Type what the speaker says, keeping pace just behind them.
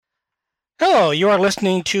Hello, you are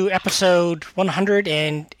listening to episode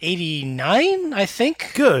 189, I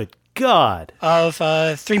think. Good God. Of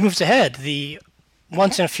Three Moves Ahead, the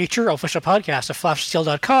once-in-a-future official podcast of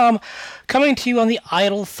FlashSteel.com, coming to you on the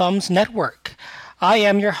Idle Thumbs Network. I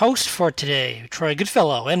am your host for today, Troy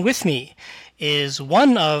Goodfellow, and with me is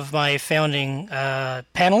one of my founding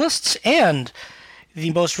panelists and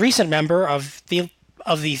the most recent member of the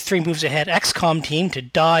Three Moves Ahead XCOM team to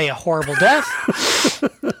die a horrible death,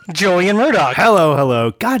 Joey Murdoch.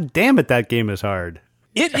 Hello. God damn it, that game is hard.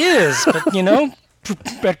 It is, but you know,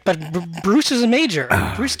 but Bruce is a major.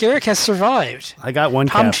 Bruce Garrick has survived. I got one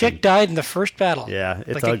Tom captain. Chick died in the first battle. Yeah,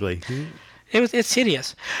 it's ugly. It's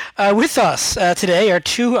hideous. With us today are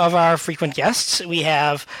two of our frequent guests. We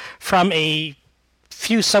have, from a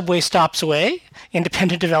few subway stops away,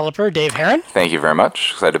 independent developer Dave Heron. Thank you very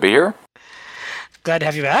much. Excited to be here. Glad to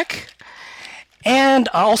have you back. And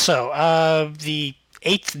also the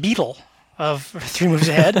eighth Beatle of Three Moves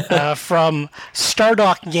Ahead from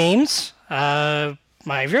Stardock Games, my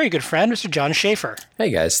very good friend, Mr. John Schaefer. Hey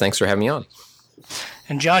guys, thanks for having me on.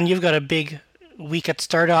 And John, you've got a big week at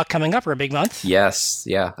Stardock coming up, or a big month. Yes,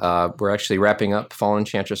 yeah. We're actually wrapping up Fallen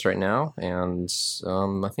Enchantress right now, and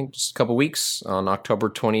I think just a couple weeks, on October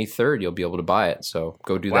 23rd, you'll be able to buy it, so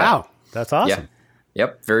go do that. Wow, that's awesome. Yeah.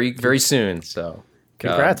 Yep, very, very soon, so...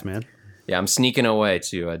 Congrats, man. Yeah, I'm sneaking away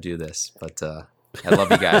to do this, but I love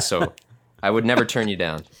you guys, so I would never turn you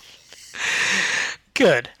down.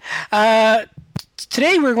 Good.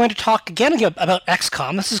 Today we're going to talk again about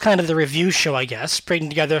XCOM. This is kind of the review show, I guess, bringing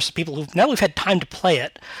together some people now we've had time to play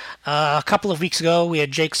it. A couple of weeks ago, we had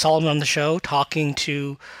Jake Solomon on the show talking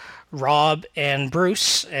to Rob and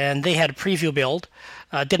Bruce, and they had a preview build.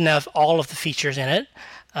 Didn't have all of the features in it.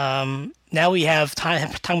 Now we have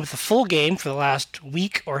time with the full game for the last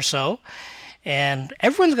week or so, and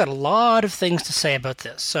everyone's got a lot of things to say about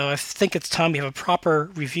this. So I think it's time we have a proper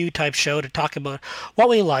review type show to talk about what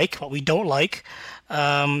we like, what we don't like,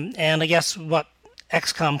 and I guess what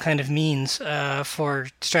XCOM kind of means for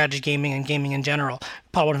strategy gaming and gaming in general.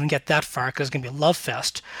 Probably won't even get that far because it's going to be a love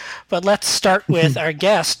fest. But let's start with our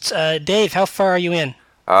guests. Dave, how far are you in?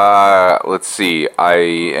 Let's see. I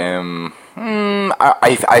am.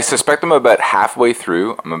 I suspect I'm about halfway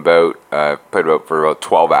through. I'm played for about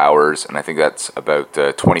 12 hours, and I think that's about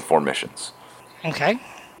 24 missions. Okay,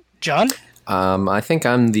 John. I think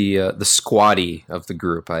I'm the squatty of the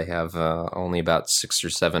group. I have only about 6 or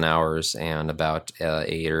 7 hours and about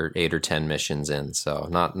 8 or 10 missions in. So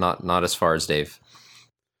not as far as Dave.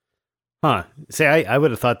 Huh. See, I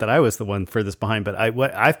would have thought that I was the one furthest behind, but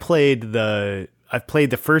I've played the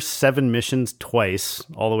first 7 missions twice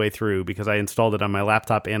all the way through because I installed it on my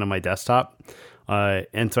laptop and on my desktop.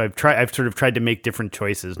 And so I've sort of tried to make different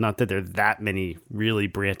choices. Not that there are that many really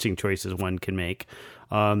branching choices one can make.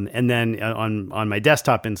 And then on my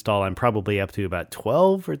desktop install, I'm probably up to about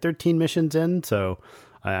 12 or 13 missions in. So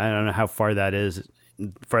I don't know how far that's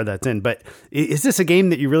in, but is this a game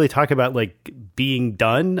that you really talk about like being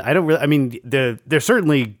done? They're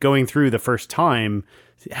certainly going through the first time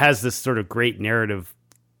has this sort of great narrative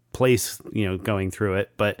place, going through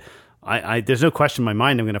it, but I there's no question in my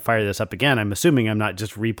mind I'm going to fire this up again. I'm assuming I'm not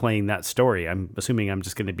just replaying that story. I'm assuming I'm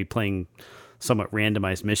just going to be playing somewhat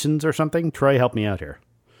randomized missions or something. Troy, help me out here.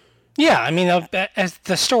 Yeah, I mean,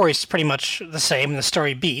 the story's pretty much the same. The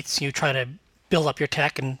story beats. You try to build up your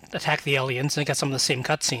tech and attack the aliens and get some of the same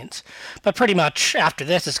cutscenes. But pretty much after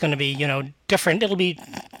this, it's going to be, different.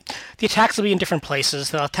 The attacks will be in different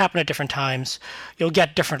places. They'll happen at different times. You'll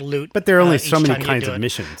get different loot. But there are only so many kinds of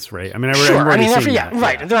missions, right? I mean, sure. I've already seen that.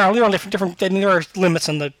 Right. There are different. I mean, there are limits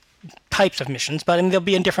on the types of missions, but they'll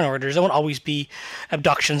be in different orders. There won't always be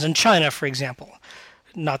abductions in China, for example.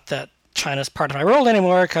 Not that China's part of my world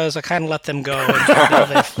anymore, because I kind of let them go.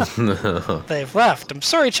 And they've left. I'm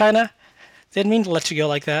sorry, China. Didn't mean to let you go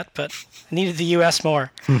like that, but I needed the U.S.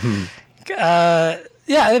 more.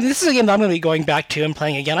 Yeah, this is a game that I'm going to be going back to and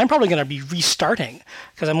playing again. I'm probably going to be restarting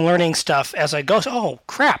because I'm learning stuff as I go. So, oh,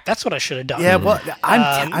 crap, that's what I should have done. Yeah, well,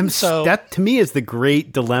 that to me is the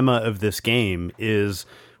great dilemma of this game is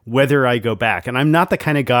whether I go back. And I'm not the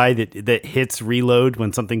kind of guy that hits reload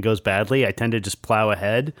when something goes badly. I tend to just plow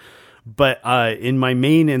ahead. But in my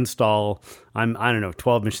main install, I don't know,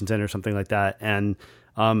 12 missions in or something like that. And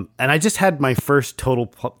I just had my first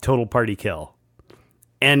total party kill.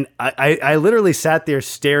 And I literally sat there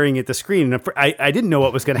staring at the screen. And I didn't know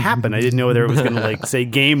what was going to happen. I didn't know whether it was going to say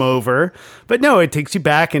game over. But no, it takes you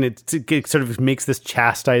back and it sort of makes this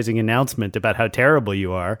chastising announcement about how terrible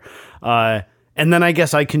you are. And then I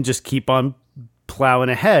guess I can just keep on plowing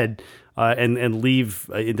ahead and leave,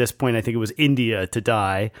 at this point, I think it was India to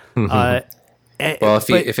die. Well,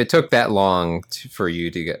 if it took that long for you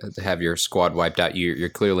to have your squad wiped out, you're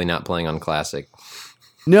clearly not playing on classic.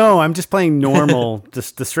 No, I'm just playing normal,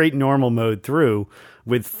 just the straight normal mode through.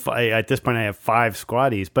 At this point, I have 5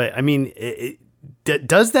 squaddies. But I mean,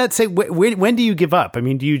 does that say when do you give up? I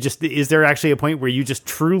mean, is there actually a point where you just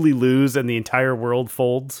truly lose and the entire world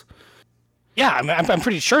folds? Yeah, I'm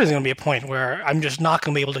pretty sure there's going to be a point where I'm just not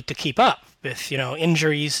going to be able to keep up with,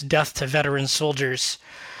 injuries, death to veteran soldiers,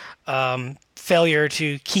 failure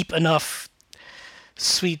to keep enough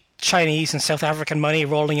sweet Chinese and South African money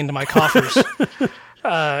rolling into my coffers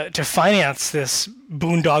to finance this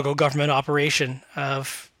boondoggle government operation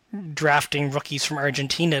of drafting rookies from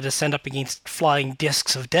Argentina to send up against flying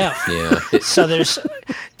discs of death. Yeah.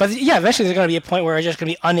 Eventually there's going to be a point where I'm just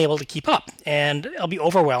going to be unable to keep up, and I'll be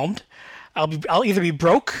overwhelmed. I'll either be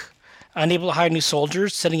broke, unable to hire new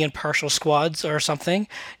soldiers, sending in partial squads or something,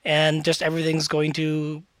 and just everything's going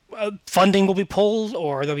to funding will be pulled,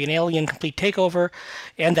 or there'll be an alien complete takeover,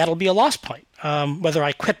 and that'll be a loss point. Whether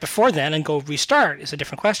I quit before then and go restart is a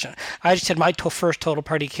different question. I just had my first total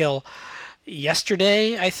party kill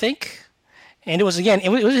yesterday, I think, and it was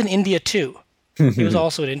in India too. It was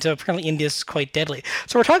also in India. Apparently, India's quite deadly.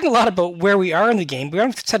 So we're talking a lot about where we are in the game. We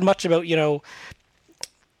haven't said much about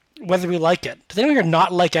whether we like it. Does anyone here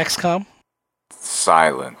not like XCOM?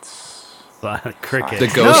 Silence. Cricket. The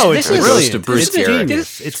ghost, it's ghost of Bruce Garrick.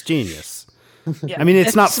 It's genius. Yeah, I mean,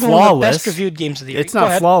 it's not flawless. One of the best reviewed games of the year. It's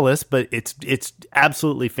not flawless, but it's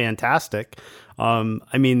absolutely fantastic.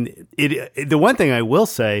 I mean, the one thing I will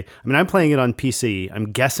say, I'm playing it on PC.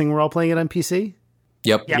 I'm guessing we're all playing it on PC?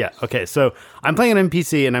 Yep. Yeah. Okay. So I'm playing it on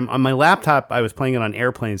PC, and I'm on my laptop. I was playing it on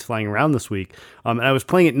airplanes flying around this week. And I was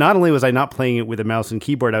playing it. Not only was I not playing it with a mouse and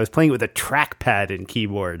keyboard, I was playing it with a trackpad and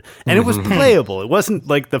keyboard, and it was playable. It wasn't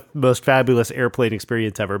like the most fabulous airplane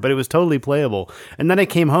experience ever, but it was totally playable. And then I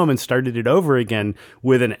came home and started it over again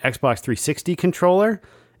with an Xbox 360 controller.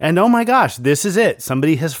 And oh my gosh, this is it.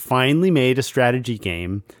 Somebody has finally made a strategy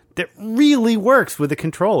game that really works with a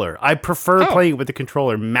controller. I prefer playing it with the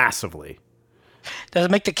controller massively. Does it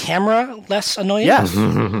make the camera less annoying? Yes.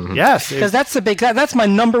 Yes. Because that's my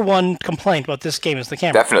number one complaint about this game is the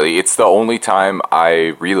camera. Definitely. It's the only time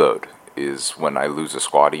I reload is when I lose a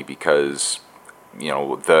squaddie because,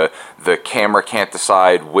 the camera can't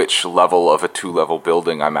decide which level of a 2-level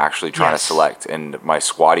building I'm actually trying to select. And my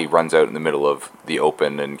squaddie runs out in the middle of the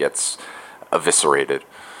open and gets eviscerated.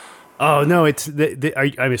 Oh, no.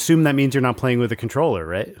 I assume that means you're not playing with a controller,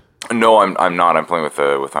 right? No, I'm not. I'm playing with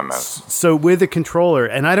my mouse. So with a controller,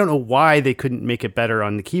 and I don't know why they couldn't make it better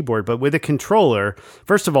on the keyboard, but with a controller,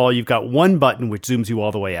 first of all, you've got one button which zooms you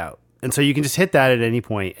all the way out. And so you can just hit that at any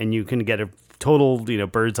point and you can get a total,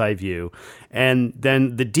 bird's eye view. And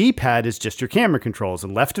then the D-pad is just your camera controls,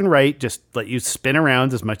 and left and right just let you spin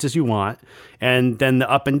around as much as you want. And then the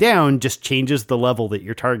up and down just changes the level that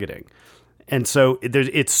you're targeting. And so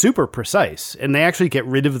it's super precise, and they actually get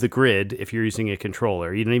rid of the grid if you're using a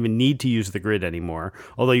controller. You don't even need to use the grid anymore,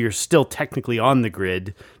 although you're still technically on the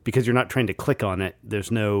grid because you're not trying to click on it.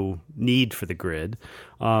 There's no need for the grid.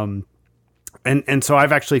 And so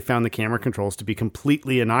I've actually found the camera controls to be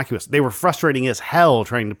completely innocuous. They were frustrating as hell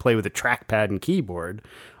trying to play with a trackpad and keyboard.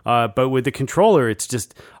 But with the controller, it's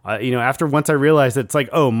just, after once I realized that it's like,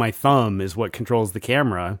 oh, my thumb is what controls the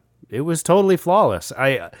camera, it was totally flawless.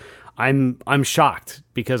 I'm shocked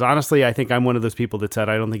because honestly, I think I'm one of those people that said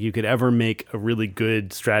I don't think you could ever make a really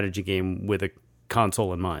good strategy game with a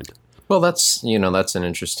console in mind. Well, that's an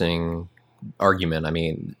interesting argument. I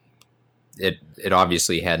mean, it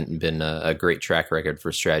obviously hadn't been a great track record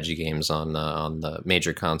for strategy games on the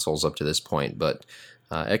major consoles up to this point, but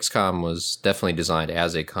XCOM was definitely designed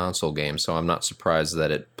as a console game, so I'm not surprised that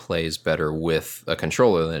it plays better with a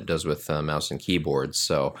controller than it does with mouse and keyboard.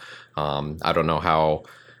 So I don't know how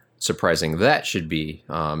surprising that should be.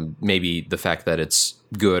 Maybe the fact that it's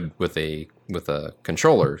good with a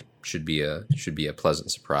controller should be a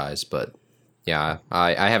pleasant surprise. But yeah,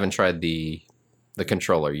 I haven't tried the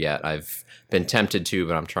controller yet. I've been tempted to,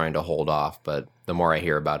 but I'm trying to hold off. But the more I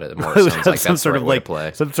hear about it, the more it sounds like that's the right way to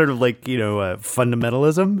play. Some sort of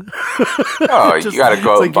fundamentalism. Oh, you got to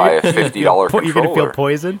go out and buy a $50 controller. You're going to feel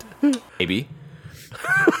poisoned? Maybe.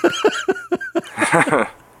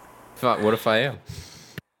 What if I am?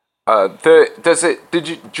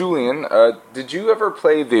 Julian, did you ever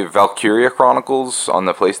play the Valkyria Chronicles on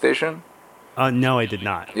the PlayStation? No, I did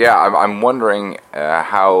not. Yeah, I'm wondering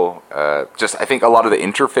how. I think a lot of the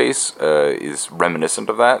interface is reminiscent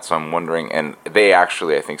of that. So I'm wondering, and they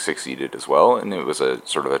actually, I think, succeeded as well, and it was a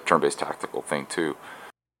sort of a turn-based tactical thing too.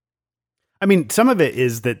 I mean, some of it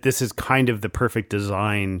is that this is kind of the perfect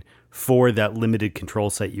design for that limited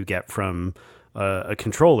control set you get from a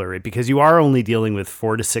controller, right? Because you are only dealing with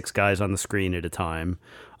 4 to 6 guys on the screen at a time.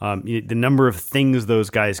 The number of things those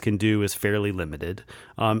guys can do is fairly limited.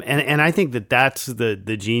 And I think that's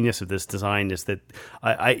the genius of this design is that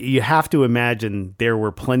you have to imagine there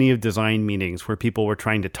were plenty of design meetings where people were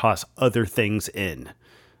trying to toss other things in.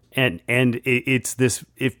 And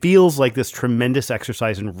it feels like this tremendous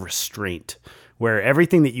exercise in restraint, where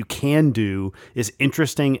everything that you can do is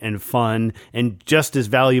interesting and fun and just as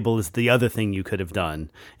valuable as the other thing you could have done.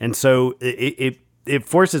 And so it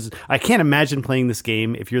forces, I can't imagine playing this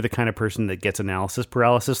game if you're the kind of person that gets analysis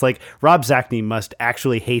paralysis. Like Rob Zacny must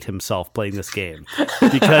actually hate himself playing this game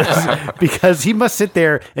because he must sit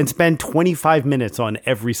there and spend 25 minutes on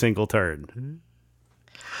every single turn.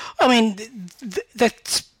 I mean, the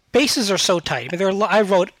spaces are so tight. I mean, I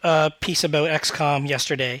wrote a piece about XCOM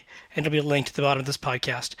yesterday, and it'll be linked at the bottom of this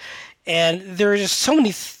podcast. And there are just so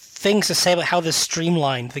many things to say about how this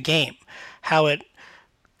streamlined the game, how it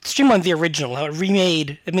streamlined the original, how it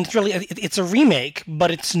remade. I mean, it's a remake,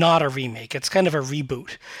 but it's not a remake. It's kind of a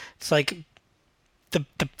reboot. It's like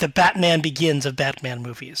the Batman Begins of Batman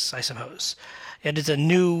movies, I suppose. It's a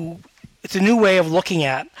new way of looking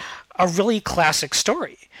at a really classic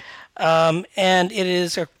story. And it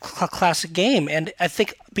is a classic game. And I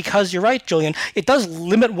think because you're right, Julian, it does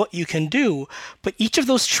limit what you can do, but each of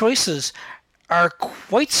those choices are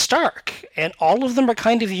quite stark, and all of them are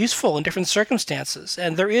kind of useful in different circumstances.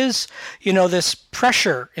 And there is, this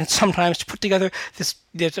pressure, and sometimes to put together this.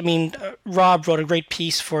 Rob wrote a great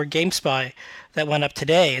piece for GameSpy that went up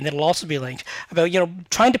today, and it'll also be linked, about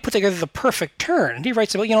trying to put together the perfect turn. And he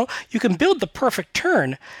writes about you can build the perfect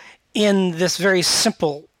turn in this very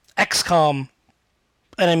simple XCOM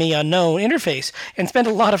enemy unknown interface and spend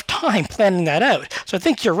a lot of time planning that out. So I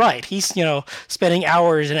think you're right. He's, spending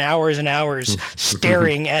hours and hours and hours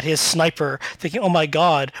staring at his sniper thinking, oh my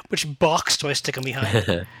God, which box do I stick him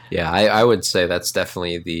behind? Yeah, I would say that's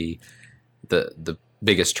definitely the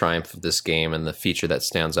biggest triumph of this game and the feature that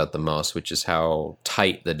stands out the most, which is how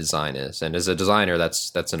tight the design is. And as a designer,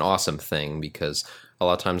 that's an awesome thing, because a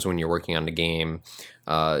lot of times when you're working on a game,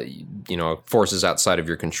 forces outside of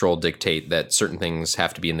your control dictate that certain things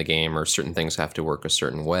have to be in the game or certain things have to work a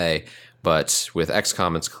certain way. But with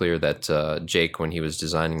XCOM, it's clear that Jake, when he was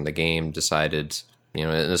designing the game, decided,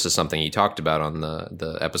 and this is something he talked about on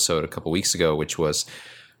the episode a couple weeks ago, which was,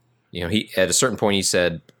 he at a certain point he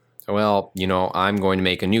said, well, I'm going to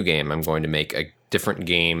make a new game. I'm going to make a different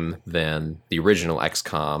game than the original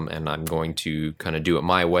XCOM, and I'm going to kind of do it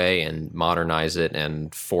my way and modernize it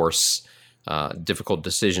and force difficult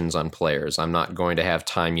decisions on players. I'm not going to have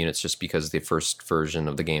time units just because the first version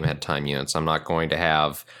of the game had time units. I'm not going to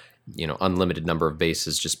have, unlimited number of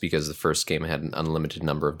bases just because the first game had an unlimited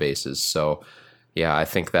number of bases. So, yeah, I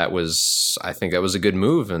think that was a good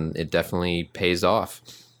move, and it definitely pays off.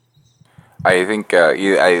 I think I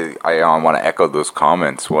want to echo those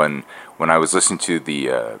comments. When I was listening to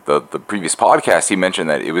the previous podcast, he mentioned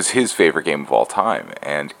that it was his favorite game of all time,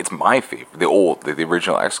 and it's my favorite. The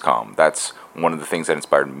original XCOM. That's one of the things that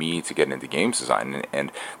inspired me to get into games design,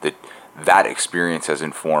 and that experience has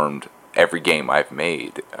informed every game I've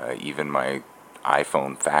made, even my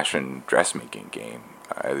iPhone fashion dressmaking game.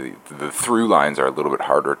 The through lines are a little bit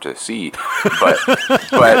harder to see, but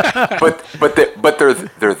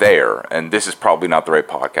they're there, and this is probably not the right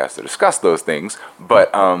podcast to discuss those things.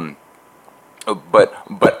 But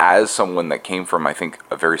as someone that came from, I think,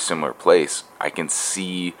 a very similar place, I can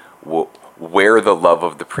see where the love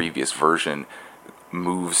of the previous version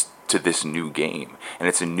moves to this new game, and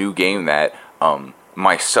it's a new game that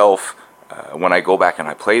myself, when I go back and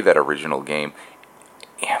I play that original game,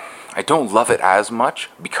 I don't love it as much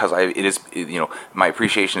because my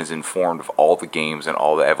appreciation is informed of all the games and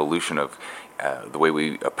all the evolution of the way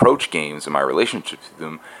we approach games and my relationships with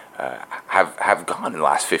them have gone in the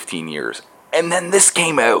last 15 years. And then this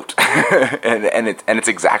came out, and it's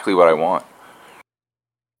exactly what I want.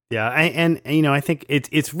 Yeah, I think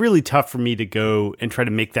it's really tough for me to go and try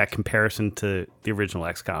to make that comparison to the original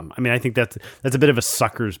XCOM. I mean, I think that's a bit of a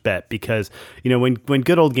sucker's bet, because when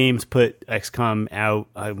Good Old Games put XCOM out,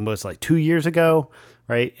 was like 2 years ago,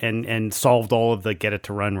 right, and solved all of the get it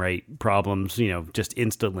to run right problems, just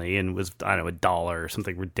instantly, and was, I don't know, $1 or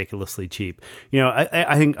something ridiculously cheap.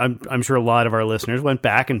 I think I'm sure a lot of our listeners went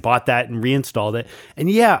back and bought that and reinstalled it,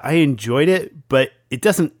 and yeah, I enjoyed it, but it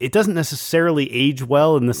doesn't necessarily age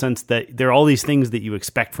well in the sense that there are all these things that you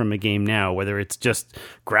expect from a game now, whether it's just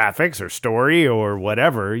graphics or story or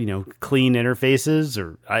whatever, clean interfaces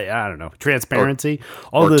or I don't know, transparency.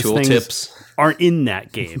 All those things tips aren't in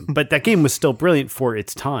that game, but that game was still brilliant for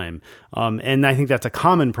its time. And I think that's a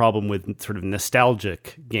common problem with sort of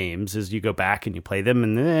nostalgic games is you go back and you play them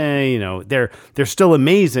and they're still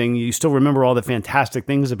amazing. You still remember all the fantastic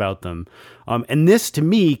things about them. And this to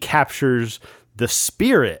me captures the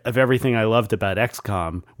spirit of everything I loved about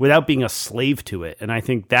XCOM without being a slave to it. And I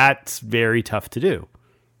think that's very tough to do.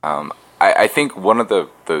 I think one of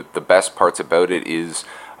the best parts about it is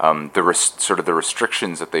sort of the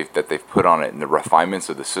restrictions that they've put on it and the refinements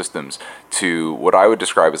of the systems to what I would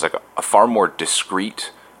describe as like a far more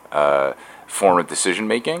discrete form of decision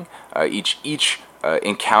making. Each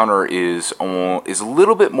encounter is a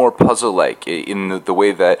little bit more puzzle-like in the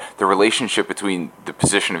way that the relationship between the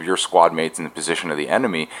position of your squad mates and the position of the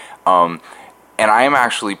enemy. And I am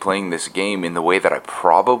actually playing this game in the way that I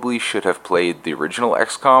probably should have played the original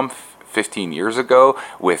XCOM 15 years ago,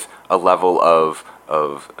 with a level of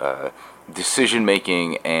decision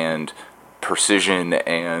making and precision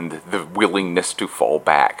and the willingness to fall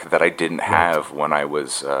back that I didn't have when I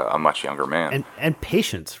was a much younger man. And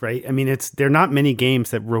patience, right? I mean, there are not many games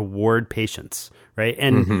that reward patience, right?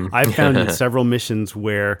 And I've found in several missions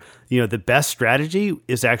where, the best strategy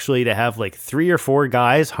is actually to have like 3 or 4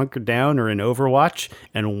 guys hunkered down or in Overwatch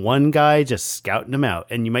and one guy just scouting them out.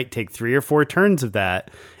 And you might take 3 or 4 turns of that.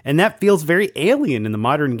 And that feels very alien in the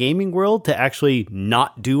modern gaming world to actually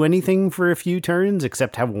not do anything for a few turns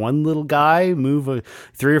except have one little guy move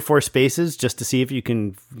 3 or 4 spaces just to see if you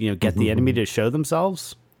can, get the enemy to show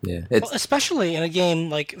themselves. Yeah, especially in a game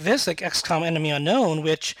like this, like XCOM Enemy Unknown,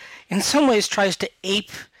 which in some ways tries to ape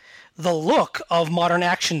the look of modern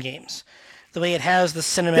action games. The way it has the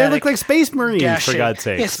cinematic. They look like Space Marines, for God's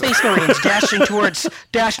sake. Yeah, Space Marines dashing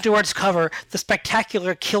towards cover. The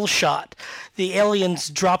spectacular kill shot. The aliens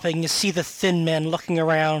dropping. You see the thin men looking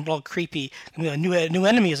around, all creepy. A new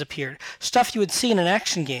enemy has appeared. Stuff you would see in an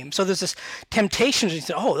action game. So there's this temptation to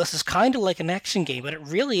say, "Oh, this is kind of like an action game," but it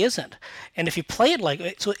really isn't. And if you play it like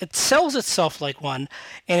it, so it sells itself like one,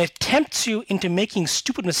 and it tempts you into making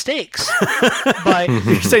stupid mistakes by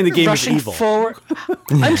You're saying the game is rushing evil. forward.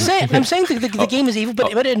 I'm saying the game is evil,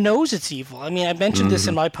 but it knows it's evil. I mean, I mentioned this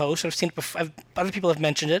in my post. I've seen it before. Other people have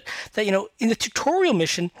mentioned it. That in the tutorial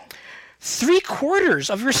mission,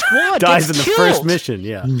 3/4 of your squad dies gets in the killed. first mission.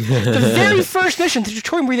 Yeah, The very first mission, the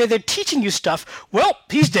tutorial where they're teaching you stuff. Well,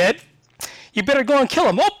 he's dead. You better go and kill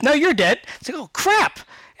him. Oh, now you're dead. It's like, oh crap.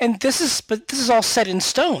 And this is all set in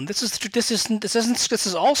stone. This is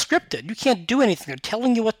all scripted. You can't do anything. They're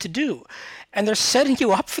telling you what to do. And they're setting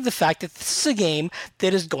you up for the fact that this is a game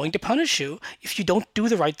that is going to punish you if you don't do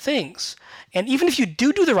the right things. And even if you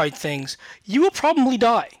do the right things, you will probably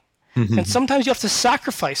die. And sometimes you have to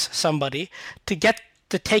sacrifice somebody to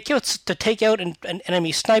take out an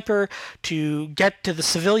enemy sniper, to get to the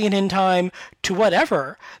civilian in time, to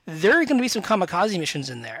whatever. There are going to be some kamikaze missions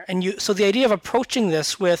in there. So the idea of approaching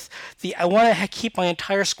this with I want to keep my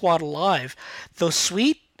entire squad alive, though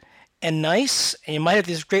sweet and nice, and you might have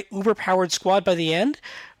this great uber-powered squad by the end,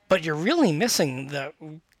 but you're really missing the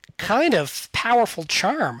kind of powerful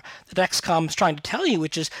charm that XCOM is trying to tell you,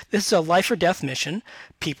 which is this is a life or death mission.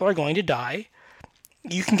 People are going to die.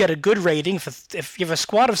 You can get a good rating if you have a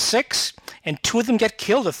squad of 6 and 2 of them get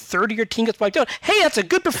killed, a third of your team gets wiped out. Hey, that's a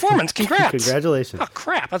good performance. Congrats. Congratulations. Oh,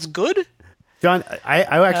 crap. That's good. John, I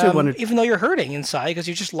actually wanted... Even though you're hurting inside because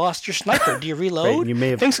you just lost your sniper. Do you reload?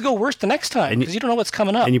 Right, Things will go worse the next time because you don't know what's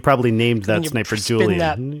coming up. And you probably named that sniper Julian.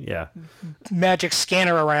 That magic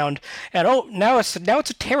scanner around. And now it's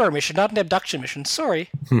a terror mission, not an abduction mission.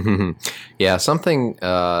 Sorry. Yeah, something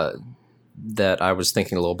that I was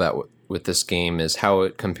thinking a little bit with this game is how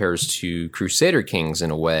it compares to Crusader Kings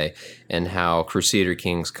in a way, and how Crusader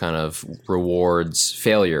Kings kind of rewards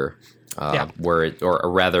failure.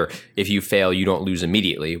 Or rather, if you fail, you don't lose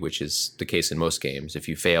immediately, which is the case in most games. If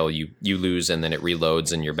you fail, you lose, and then it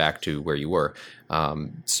reloads, and you're back to where you were.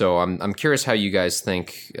 So I'm curious how you guys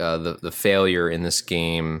think the failure in this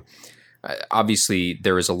game. Obviously,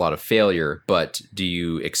 there is a lot of failure, but do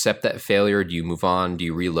you accept that failure? Do you move on? Do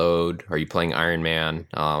you reload? Are you playing Iron Man?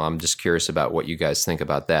 I'm just curious about what you guys think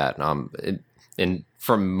about that. And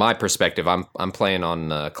from my perspective, I'm playing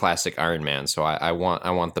on classic Iron Man, so I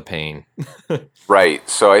want the pain. Right.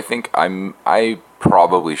 So I think I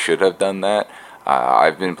probably should have done that.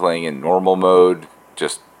 I've been playing in normal mode,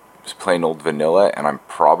 just plain old vanilla, and I'm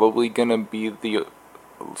probably gonna be the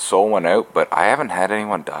sole one out. But I haven't had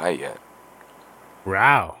anyone die yet.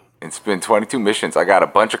 Wow. It's been 22 missions. I got a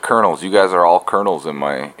bunch of colonels. You guys are all colonels in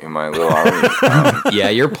my little army. Yeah,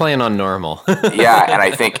 you're playing on normal. Yeah, and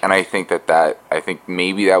I think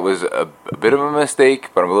maybe that was a bit of a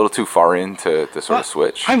mistake, but I'm a little too far in to sort of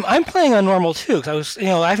switch. I'm playing on normal too, because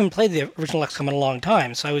I haven't played the original XCOM in a long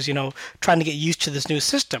time, so I was trying to get used to this new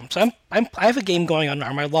system. So I have a game going on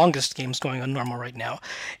normal. My longest game's going on normal right now,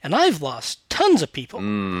 and I've lost tons of people.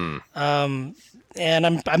 And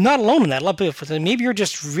I'm not alone in that. A lot of people, maybe you're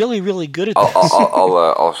just really, really good at this.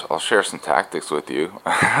 I'll share some tactics with you,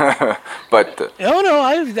 but no,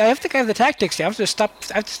 I think I have the tactics. I have to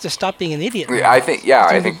stop being an idiot. I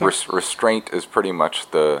think restraint is pretty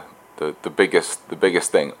much the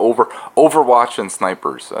biggest thing. Overwatch and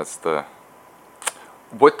snipers. That's the.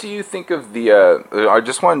 What do you think of the? I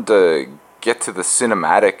just wanted to get to the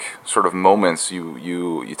cinematic sort of moments.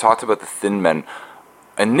 You talked about the Thin Men.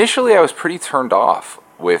 Initially, I was pretty turned off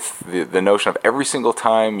with the notion of every single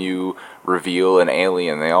time you reveal an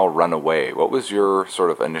alien, they all run away. What was your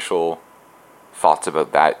sort of initial thoughts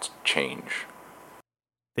about that change?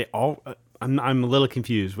 They all. I'm a little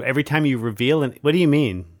confused. Every time you reveal, what do you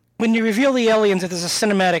mean? When you reveal the aliens, there's a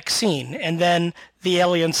cinematic scene, and then the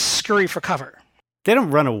aliens scurry for cover. They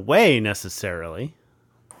don't run away necessarily.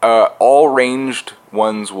 All ranged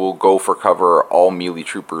ones will go for cover. All melee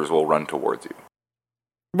troopers will run towards you.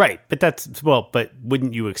 Right, but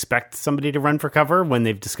wouldn't you expect somebody to run for cover when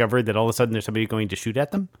they've discovered that all of a sudden there's somebody going to shoot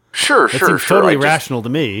at them? Sure. Seems totally rational to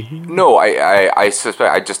me. No, I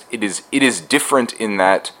suspect it is different in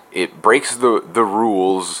that it breaks the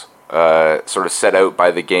rules sort of set out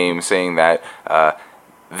by the game, saying that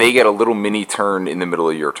they get a little mini turn in the middle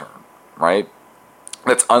of your turn, right?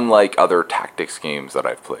 That's unlike other tactics games that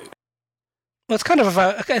I've played. Well, it's kind of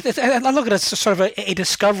I look at it as sort of a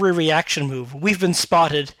discovery reaction move. We've been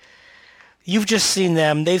spotted. You've just seen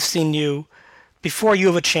them. They've seen you. Before you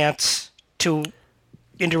have a chance to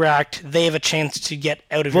interact, they have a chance to get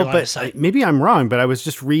out of your line of sight. Maybe I'm wrong, but I was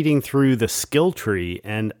just reading through the skill tree,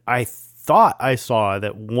 and I thought I saw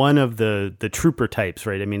that one of the trooper types,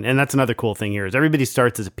 right? I mean, and that's another cool thing here, is everybody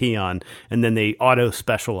starts as a peon, and then they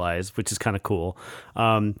auto-specialize, which is kind of cool.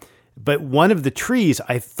 But one of the trees,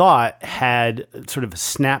 I thought, had sort of a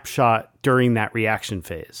snapshot during that reaction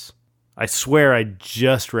phase. I swear I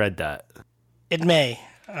just read that. It may.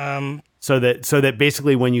 So that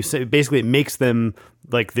basically when you say, basically it makes them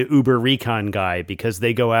like the Uber recon guy, because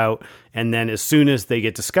they go out and then as soon as they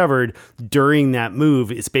get discovered during that move,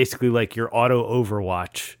 it's basically like your auto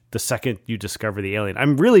Overwatch the second you discover the alien.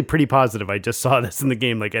 I'm really pretty positive I just saw this in the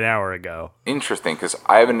game like an hour ago. Interesting, because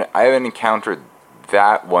I haven't encountered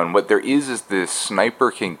that one. What there is the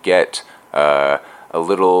sniper can get a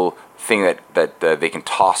little thing that they can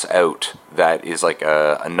toss out that is like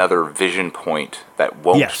another vision point that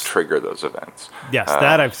won't trigger those events. Yes,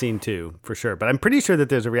 that I've seen too, for sure. But I'm pretty sure that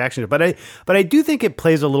there's a reaction. But I do think it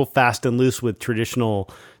plays a little fast and loose with traditional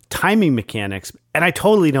timing mechanics, and I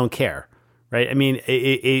totally don't care. Right? I mean,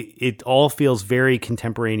 it all feels very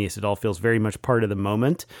contemporaneous. It all feels very much part of the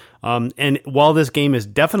moment. And while this game is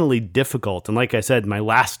definitely difficult, and like I said, my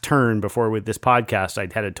last turn before with this podcast,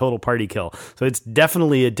 I'd had a total party kill. So it's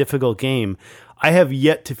definitely a difficult game. I have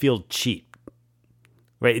yet to feel cheat.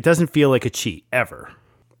 Right? It doesn't feel like a cheat ever.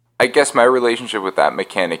 I guess my relationship with that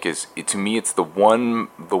mechanic is, to me, it's the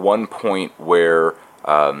one point where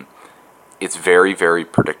it's very, very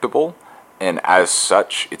predictable. And as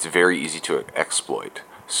such, it's very easy to exploit.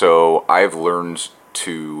 So I've learned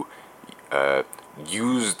to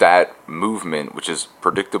use that movement, which is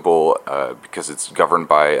predictable because it's governed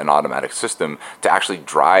by an automatic system, to actually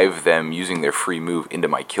drive them using their free move into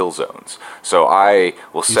my kill zones. So I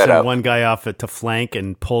will set up one guy off to flank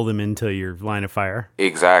and pull them into your line of fire.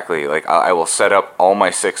 Exactly. Like I will set up all my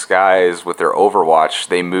 6 guys with their Overwatch.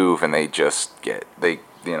 They move and they just get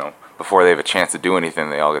before they have a chance to do anything,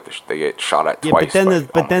 they get shot at twice.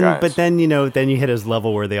 But then you hit his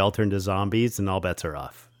level where they all turn to zombies, and all bets are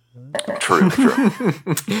off. True.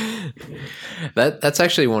 That's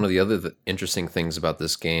actually one of the other interesting things about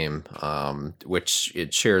this game, which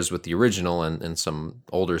it shares with the original and some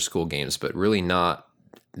older school games, but really not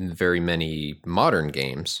very many modern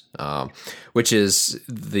games, which is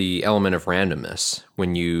the element of randomness.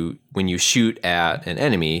 When you shoot at an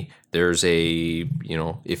enemy, there's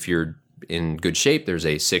if you're in good shape, there's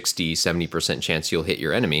a 60-70% chance you'll hit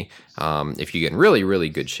your enemy. If you get in really, really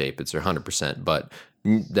good shape, it's 100%, but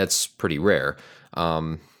that's pretty rare.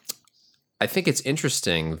 I think it's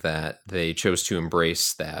interesting that they chose to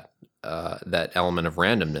embrace that element of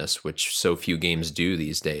randomness, which so few games do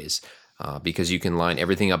these days, because you can line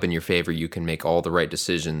everything up in your favor. You can make all the right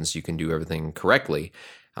decisions. You can do everything correctly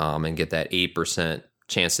and get that 8%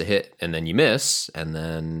 chance to hit, and then you miss, and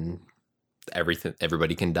then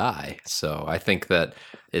everybody can die. So I think that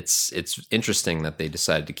it's interesting that they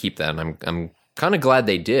decided to keep that, and I'm kind of glad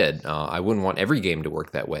they did. I wouldn't want every game to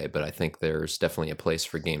work that way, but I think there's definitely a place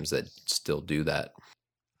for games that still do that.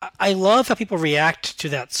 I love how people react to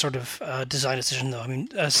that sort of design decision, though. I mean,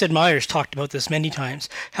 Sid Meier's talked about this many times.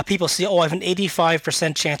 How people see, I have an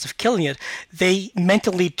 85% chance of killing it. They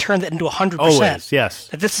mentally turn that into 100%. Always, yes.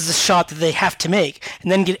 That this is a shot that they have to make,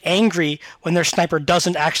 and then get angry when their sniper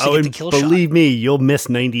doesn't actually get the kill shot. Believe me, you'll miss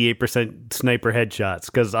 98% sniper headshots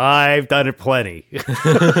because I've done it plenty.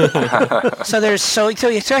 So this is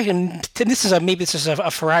just a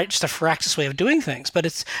Firaxis way of doing things, but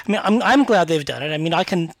it's. I mean, I'm glad they've done it. I mean, I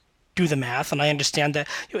can do the math, and I understand that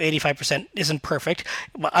 85% isn't perfect.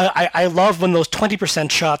 I love when those 20%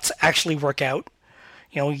 shots actually work out.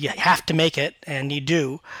 You have to make it, and you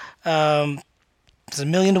do. There's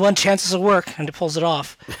 1,000,000 to 1 chances of work, and it pulls it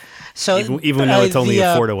off. So even though it's only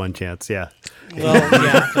a 4 to 1 chance, yeah. Well,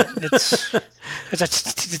 yeah, but it's a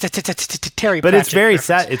Terry. But it's very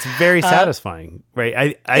satisfying,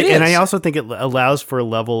 right? I also think it allows for a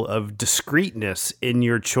level of discreteness in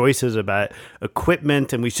your choices about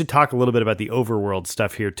equipment, and we should talk a little bit about the overworld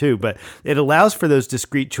stuff here too. But it allows for those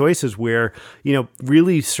discrete choices where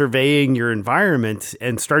really surveying your environment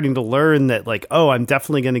and starting to learn that, like, I'm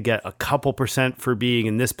definitely going to get a couple % for being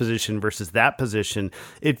in this position versus that position.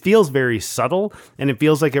 It feels very subtle, and it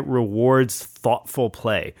feels like it rewards thoughtful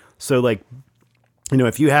play. So, like,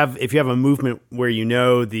 if you have a movement where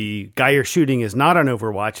the guy you're shooting is not on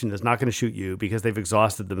Overwatch and is not going to shoot you because they've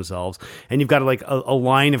exhausted themselves, and you've got a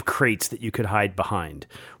line of crates that you could hide behind.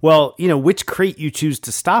 Well, which crate you choose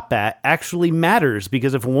to stop at actually matters,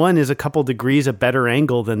 because if one is a couple degrees a better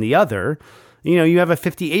angle than the other, you have a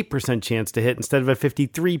 58% chance to hit instead of a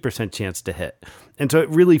 53% chance to hit. And so it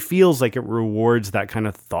really feels like it rewards that kind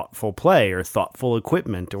of thoughtful play or thoughtful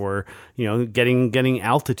equipment or, getting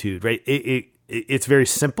altitude, right? It's very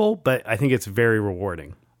simple, but I think it's very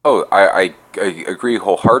rewarding. Oh, I agree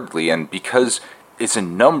wholeheartedly. And because it's a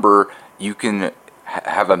number, you can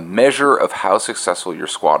have a measure of how successful your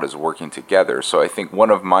squad is working together. So I think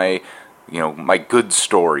one of my, my good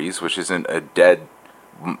stories, which isn't a dead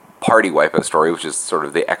party wipeout story, which is sort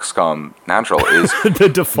of the XCOM natural, is the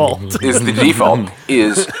default.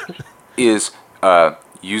 Is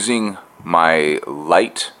using my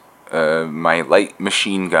light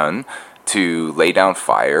machine gun to lay down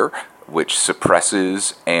fire, which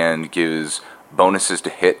suppresses and gives bonuses to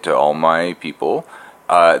hit to all my people.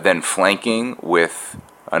 Then flanking with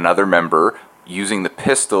another member, using the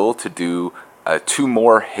pistol to do 2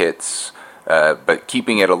 more hits, but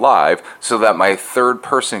keeping it alive, so that my third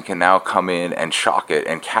person can now come in and shock it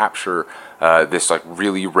and capture this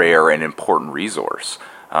really rare and important resource.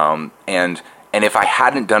 And if I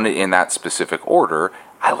hadn't done it in that specific order,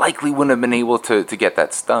 I likely wouldn't have been able to get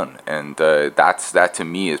that stun. And that to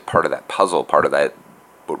me is part of that puzzle, part of that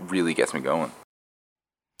what really gets me going.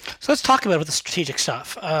 So let's talk about the strategic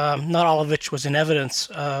stuff, not all of which was in evidence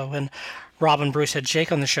when Rob and Bruce had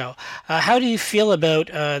Jake on the show. How do you feel about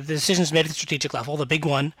the decisions made at the strategic level? The big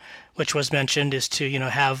one, which was mentioned, is to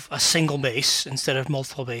have a single base instead of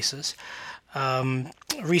multiple bases.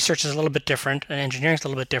 Research is a little bit different, and engineering is a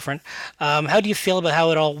little bit different. How do you feel about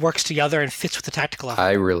how it all works together and fits with the tactical level?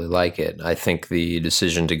 I really like it. I think the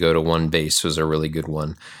decision to go to one base was a really good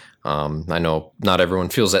one. I know not everyone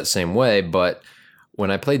feels that same way, but when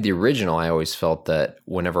I played the original, I always felt that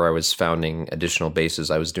whenever I was founding additional bases,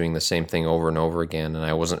 I was doing the same thing over and over again, and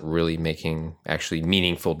I wasn't really making actually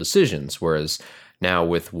meaningful decisions. Whereas now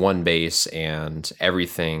with one base and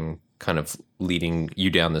everything kind of leading you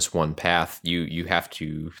down this one path, you have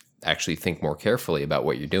to actually think more carefully about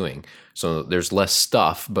what you're doing. So there's less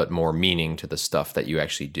stuff, but more meaning to the stuff that you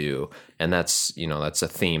actually do. And that's a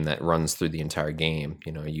theme that runs through the entire game.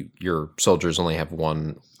 Your soldiers only have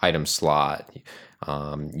one item slot.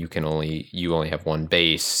 You only have one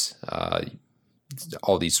base.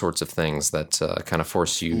 All these sorts of things that kind of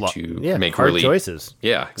force you to make hard really choices.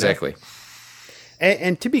 Yeah, exactly. Yeah.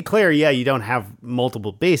 And to be clear, you don't have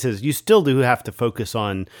multiple bases. You still do have to focus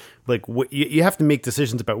on, you have to make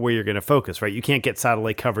decisions about where you're going to focus, right? You can't get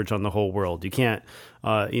satellite coverage on the whole world. You can't,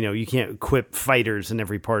 you can't equip fighters in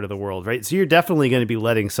every part of the world, right? So you're definitely going to be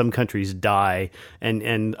letting some countries die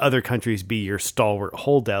and other countries be your stalwart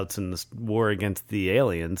holdouts in this war against the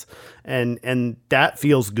aliens. And that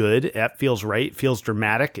feels good. That feels right. It feels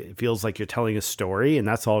dramatic. It feels like you're telling a story, and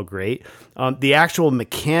that's all great. The actual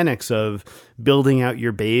mechanics of building out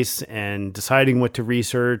your base and deciding what to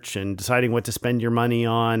research and deciding what to spend your money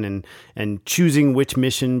on and choosing which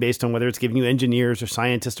mission based on whether it's giving you engineers or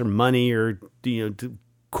scientists or money or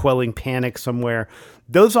quelling panic somewhere.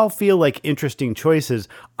 Those all feel like interesting choices.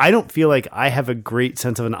 I don't feel like I have a great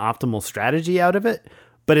sense of an optimal strategy out of it.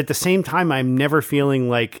 But at the same time, I'm never feeling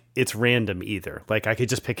like it's random either. Like I could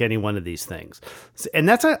just pick any one of these things. And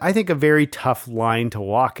that's, I think, a very tough line to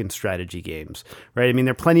walk in strategy games, right? I mean,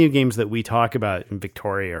 there are plenty of games that we talk about in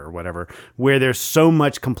Victoria or whatever, where there's so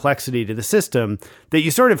much complexity to the system that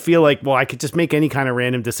you sort of feel like, well, I could just make any kind of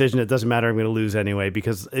random decision. It doesn't matter. I'm going to lose anyway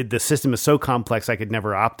because the system is so complex, I could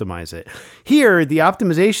never optimize it. Here, the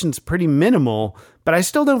optimization's pretty minimal, but I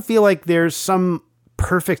still don't feel like there's some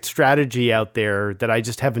perfect strategy out there that I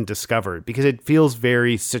just haven't discovered because it feels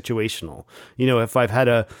very situational. If I've had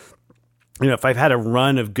a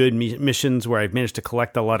run of good missions where I've managed to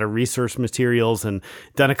collect a lot of research materials and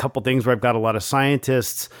done a couple things where I've got a lot of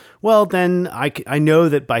scientists, well, then I know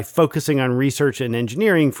that by focusing on research and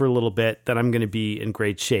engineering for a little bit, that I'm going to be in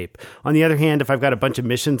great shape. On the other hand, if I've got a bunch of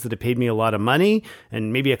missions that have paid me a lot of money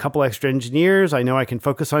and maybe a couple extra engineers, I know I can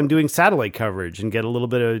focus on doing satellite coverage and get a little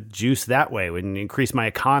bit of juice that way and increase my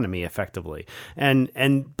economy effectively.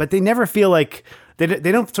 But they never feel like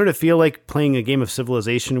they don't sort of feel like playing a game of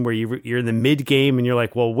Civilization where you're in the mid game and you're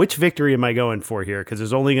like, well, which victory am I going for here? Because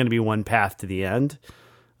there's only going to be one path to the end.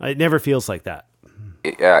 It never feels like that.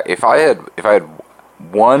 If I had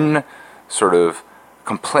one sort of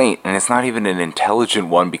complaint, and it's not even an intelligent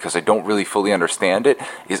one because I don't really fully understand it,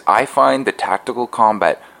 is I find the tactical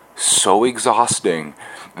combat so exhausting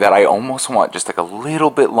that I almost want just like a little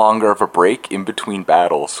bit longer of a break in between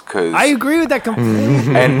battles. Cause I agree with that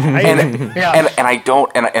completely. and I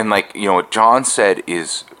don't, and like, what John said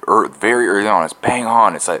is very early on, it's bang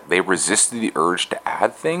on. It's like they resisted the urge to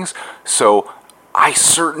add things. So I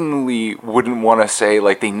certainly wouldn't want to say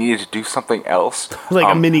like they needed to do something else, like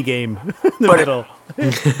a mini game in the middle.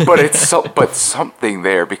 but something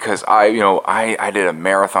there, because I did a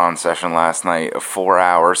marathon session last night of 4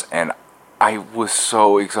 hours and I was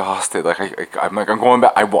so exhausted. Like I'm going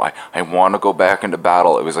back. I want to go back into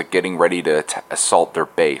battle. It was like getting ready to assault their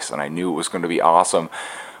base, and I knew it was going to be awesome.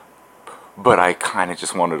 But I kind of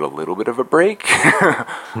just wanted a little bit of a break.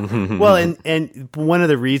 Well, and one of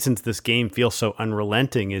the reasons this game feels so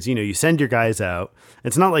unrelenting is, you send your guys out.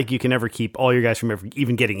 It's not like you can ever keep all your guys from ever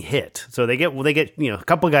even getting hit. So they get a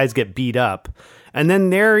couple of guys get beat up, and then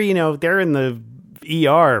they're in the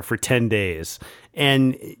ER for 10 days.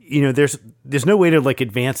 And, there's no way to like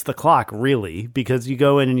advance the clock really, because you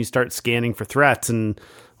go in and you start scanning for threats and,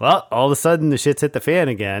 well, all of a sudden the shit's hit the fan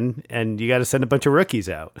again and you got to send a bunch of rookies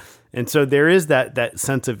out. And so there is that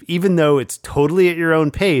sense of, even though it's totally at your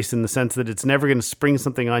own pace in the sense that it's never going to spring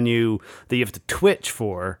something on you that you have to twitch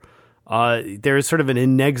for, there is sort of an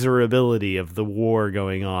inexorability of the war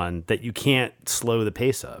going on that you can't slow the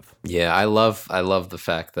pace of. Yeah, I love the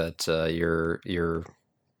fact that your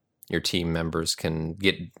team members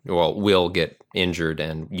will get injured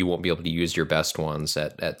and you won't be able to use your best ones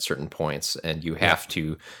at certain points, and you have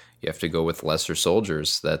to go with lesser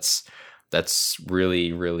soldiers. That's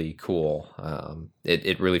really, really cool.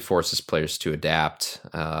 It really forces players to adapt,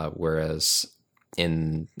 whereas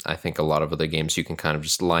in, I think, a lot of other games you can kind of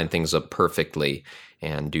just line things up perfectly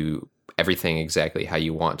and do everything exactly how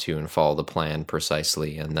you want to and follow the plan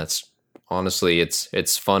precisely, and that's honestly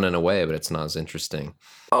it's fun in a way, but it's not as interesting.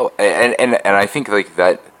 Oh, and I think like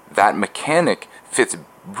that mechanic fits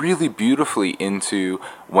really beautifully into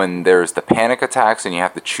when there's the panic attacks and you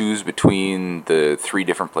have to choose between the 3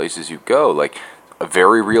 different places you go. Like, a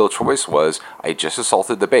very real choice was, I just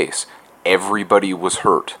assaulted the base. Everybody was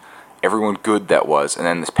hurt. Everyone good that was. And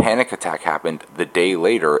then this panic attack happened the day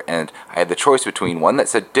later, and I had the choice between one that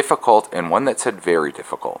said difficult and one that said very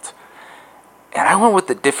difficult. And I went with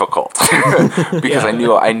the difficult because I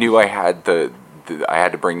knew I had I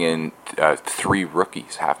had to bring in 3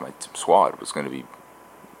 rookies. Half my squad was going to be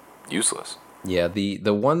useless. Yeah,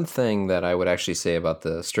 the one thing that I would actually say about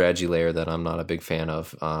the strategy layer that I'm not a big fan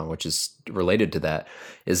of, which is related to that,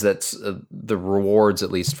 is that the rewards,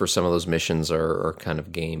 at least for some of those missions, are kind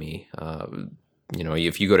of gamey.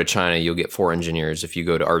 If you go to China, you'll get 4 engineers. If you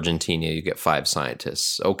go to Argentina, you get 5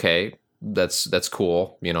 scientists. Okay, that's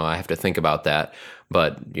cool. I have to think about that,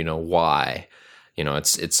 but why?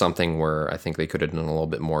 It's something where I think they could have done a little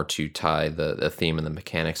bit more to tie the theme and the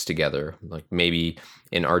mechanics together. Like maybe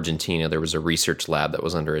in Argentina there was a research lab that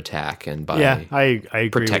was under attack, and by I agree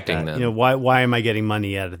protecting with that. them, why am I getting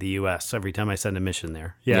money out of the U.S. every time I send a mission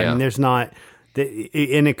there? I mean, there's not,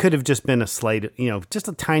 and it could have just been a slight, just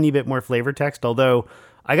a tiny bit more flavor text. Although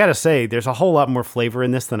I got to say, there's a whole lot more flavor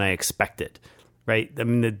in this than I expected. right? I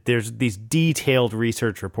mean, there's these detailed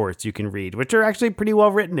research reports you can read, which are actually pretty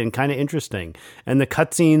well written and kind of interesting. And the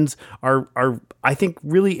cutscenes are, I think,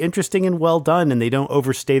 really interesting and well done, and they don't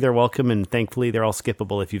overstay their welcome. And thankfully, they're all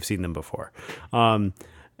skippable if you've seen them before.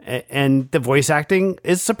 And the voice acting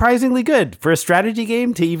is surprisingly good for a strategy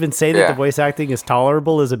game. To even say that the voice acting is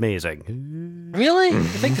tolerable is amazing. Really? You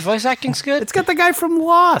think the voice acting's good? It's got the guy from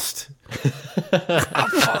Lost.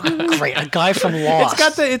 Great, a guy from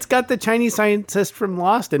Lost. It's got the Chinese scientist from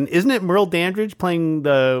Lost, and isn't it Merle Dandridge playing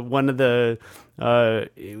in one of the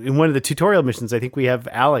tutorial missions? I think we have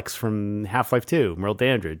Alex from Half-Life 2, Merle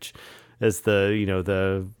Dandridge, as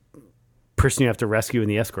the person you have to rescue in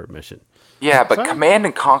the escort mission. Yeah, but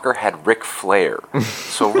Command & Conquer had Ric Flair,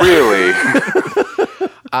 so really.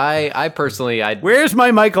 I personally, where's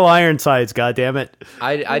my Michael Ironsides? Goddammit!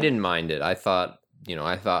 I didn't mind it. I thought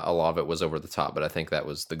a lot of it was over the top, but I think that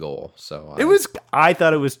was the goal. So I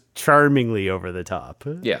thought it was charmingly over the top.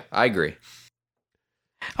 Yeah, I agree.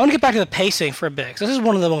 I want to get back to the pacing for a bit, because this is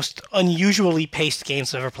one of the most unusually paced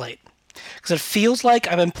games I've ever played. Because it feels like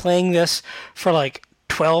I've been playing this for like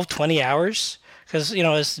 12, 20 hours. Because,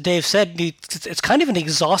 as Dave said, it's kind of an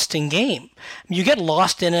exhausting game. You get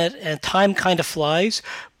lost in it, and time kind of flies,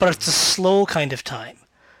 but it's a slow kind of time.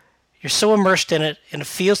 You're so immersed in it, and it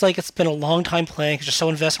feels like it's been a long time playing because you're so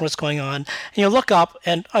invested in what's going on. And you look up,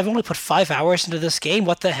 and I've only put 5 hours into this game.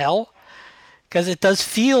 What the hell? Because it does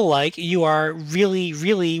feel like you are really,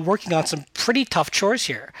 really working on some pretty tough chores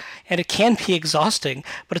here. And it can be exhausting,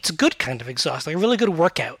 but it's a good kind of exhausting, like a really good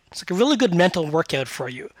workout. It's like a really good mental workout for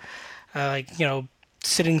you.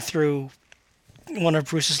 Sitting through one of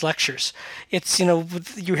Bruce's lectures. It's,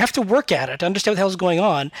 you have to work at it to understand what the hell's going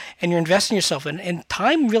on, and you're investing yourself in. And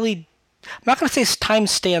time really, I'm not going to say time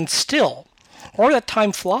stands still, or that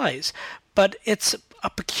time flies, but it's a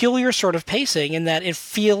peculiar sort of pacing in that it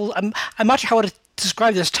feels, I'm not sure how to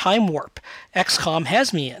describe this time warp XCOM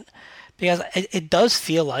has me in, because it does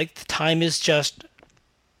feel like the time is just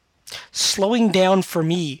slowing down for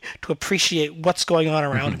me to appreciate what's going on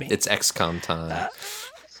around me. It's XCOM time.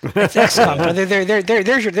 It's XCOM.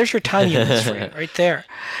 There's your time units for you right there.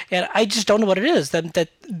 And I just don't know what it is that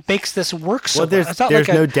makes this work so well. There's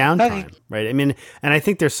no downtime, right? I mean, and I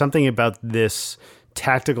think there's something about this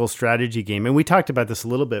tactical strategy game, and we talked about this a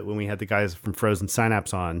little bit when we had the guys from Frozen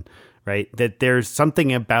Synapse on, right? That there's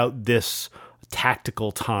something about this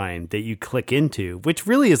tactical time that you click into, which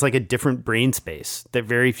really is like a different brain space that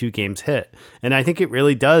very few games hit. And I think it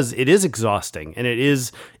really does. It is exhausting, and it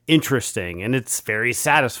is interesting, and it's very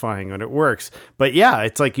satisfying when it works. But yeah,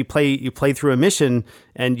 it's like you play through a mission,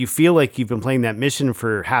 and you feel like you've been playing that mission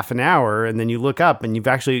for half an hour, and then you look up and you've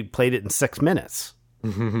actually played it in 6 minutes.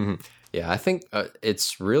 Yeah, I think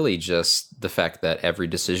it's really just the fact that every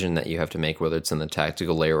decision that you have to make, whether it's in the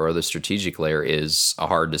tactical layer or the strategic layer, is a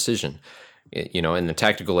hard decision. In the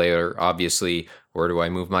tactical layer, obviously, where do I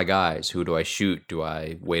move my guys? Who do I shoot? Do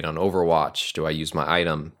I wait on Overwatch? Do I use my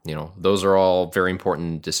item? Those are all very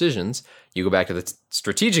important decisions. You go back to the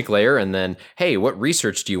strategic layer, and then, hey, what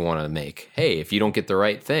research do you want to make? Hey, if you don't get the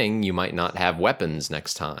right thing, you might not have weapons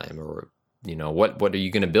next time, or what are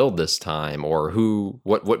you going to build this time, or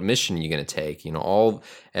what mission are you going to take?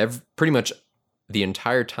 Pretty much the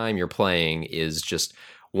entire time you're playing is just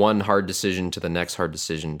one hard decision to the next hard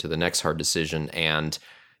decision to the next hard decision. And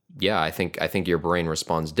yeah, I think your brain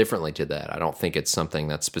responds differently to that. I don't think it's something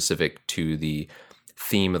that's specific to the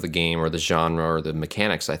theme of the game or the genre or the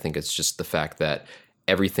mechanics. I think it's just the fact that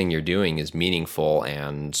everything you're doing is meaningful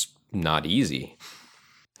and not easy.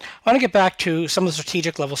 I want to get back to some of the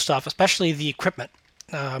strategic level stuff, especially the equipment.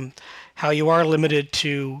 How you are limited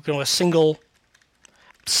to a single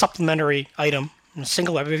supplementary item.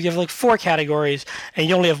 If you have like 4 categories and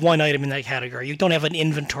you only have one item in that category, you don't have an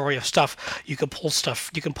inventory of stuff. You can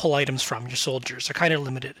pull items from your soldiers. They're kind of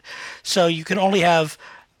limited. So you can only have,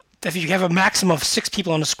 if you have a maximum of 6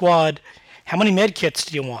 people on a squad, how many med kits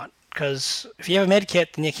do you want? Because if you have a med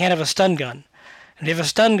kit, then you can't have a stun gun. And if you have a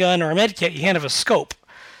stun gun or a med kit, you can't have a scope.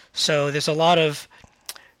 So there's a lot of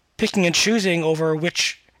picking and choosing over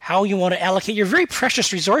how you want to allocate your very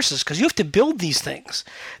precious resources, because you have to build these things.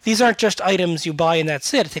 These aren't just items you buy and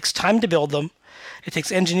that's it. It takes time to build them. It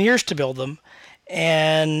takes engineers to build them.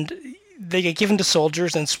 And they get given to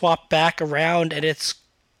soldiers and swapped back around, and it's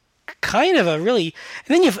kind of and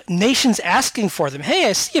then you have nations asking for them. Hey,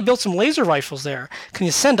 I see you built some laser rifles there. Can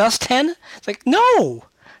you send us 10? It's like, no,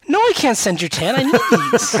 I can't send you 10. I need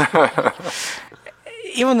these.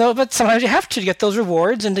 But sometimes you have to get those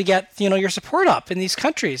rewards and to get, your support up in these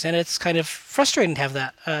countries. And it's kind of frustrating to have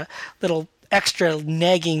that little extra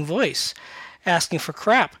nagging voice asking for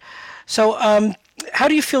crap. So how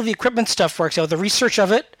do you feel the equipment stuff works out? The research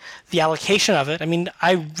of it, the allocation of it. I mean,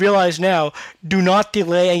 I realize now, do not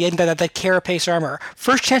delay getting that carapace armor.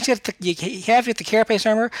 First chance you get the carapace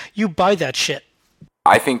armor, you buy that shit.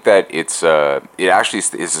 I think that it actually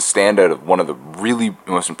is a standout of one of the really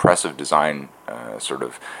most impressive design sort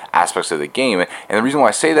of aspects of the game. And the reason why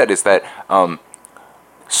I say that is that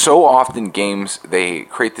so often games, they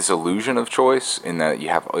create this illusion of choice in that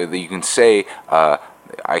you can say,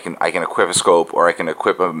 I can equip a scope, or I can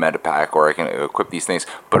equip a metapack, or I can equip these things.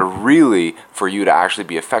 But really, for you to actually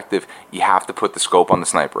be effective, you have to put the scope on the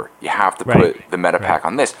sniper. You have to put the metapack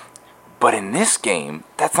on this. But in this game,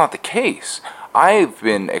 that's not the case. I've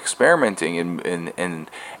been experimenting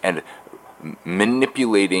and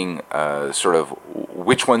manipulating sort of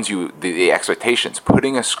which ones the expectations.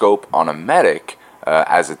 Putting a scope on a medic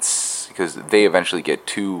because they eventually get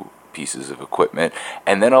 2 pieces of equipment,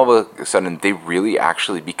 and then all of a sudden they really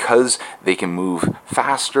actually, because they can move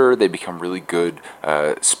faster, they become really good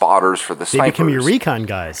spotters for the snipers. They become your recon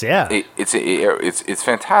guys. Yeah, it's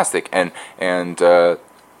fantastic, and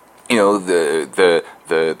you know,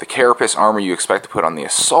 the carapace armor you expect to put on the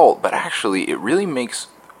assault, but actually it really makes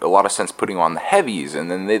a lot of sense putting on the heavies, and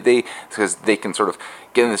then because they can sort of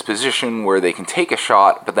get in this position where they can take a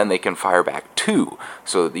shot, but then they can fire back 2,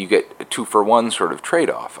 so that you get a 2-for-1 sort of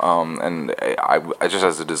trade-off. And I just,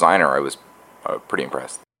 as a designer, I was pretty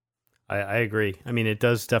impressed. I agree. I mean, it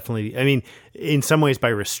does definitely. I mean, in some ways, by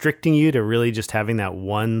restricting you to really just having that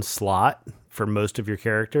one slot for most of your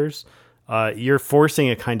characters, you're forcing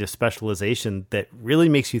a kind of specialization that really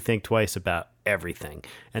makes you think twice about everything.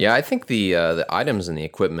 And yeah, I think the items and the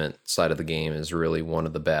equipment side of the game is really one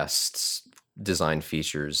of the best design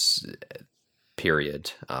features,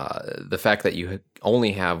 period. The fact that you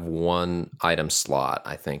only have one item slot,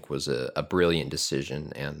 I think, was a brilliant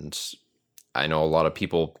decision. And I know a lot of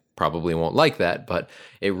people probably won't like that, but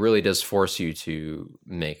it really does force you to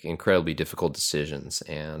make incredibly difficult decisions.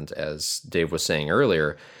 And as Dave was saying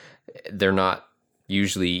earlier, they're not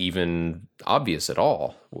usually even obvious at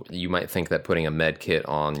all. You might think that putting a med kit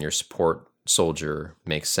on your support soldier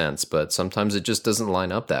makes sense, but sometimes it just doesn't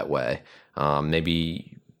line up that way.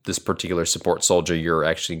 Maybe this particular support soldier you're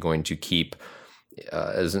actually going to keep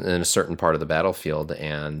in a certain part of the battlefield,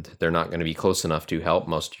 and they're not going to be close enough to help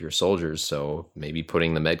most of your soldiers, so maybe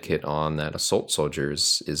putting the med kit on that assault soldier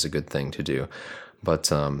is a good thing to do.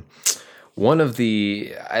 But I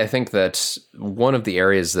think that one of the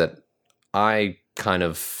areas that I kind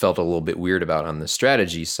of felt a little bit weird about on the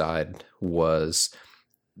strategy side was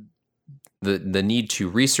the need to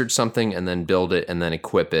research something and then build it and then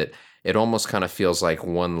equip it. It almost kind of feels like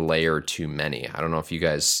one layer too many. I don't know if you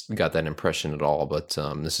guys got that impression at all, but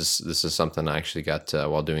this is something I actually got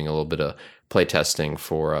while doing a little bit of play testing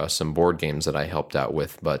for some board games that I helped out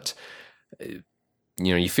with. But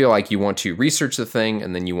you feel like you want to research the thing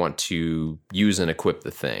and then you want to use and equip the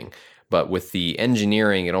thing. But with the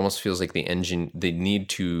engineering, it almost feels like they need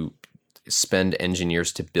to spend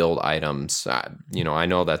engineers to build items. I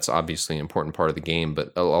know that's obviously an important part of the game,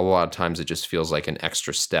 but a lot of times it just feels like an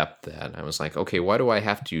extra step that I was like, okay, why do I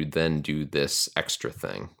have to then do this extra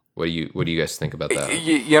thing? What do you guys think about that?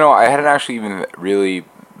 I hadn't actually even really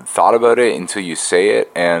thought about it until you say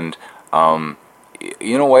it, and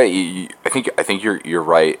you know what? I think you're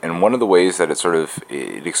right. And one of the ways that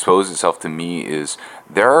it exposed itself to me is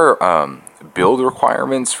there are build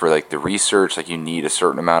requirements for like the research. Like you need a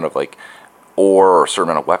certain amount of like ore or a certain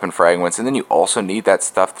amount of weapon fragments, and then you also need that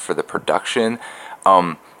stuff for the production.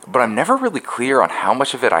 But I'm never really clear on how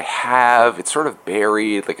much of it I have. It's sort of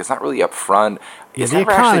buried. Like it's not really up front. Yeah, the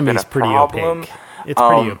economy is pretty opaque. It's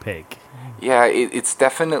pretty opaque. Yeah, it's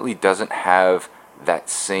definitely doesn't have that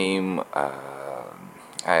same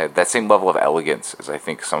level of elegance as I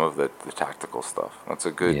think some of the tactical stuff. That's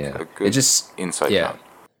a good insight. Yeah,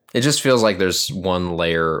 it just feels like there's one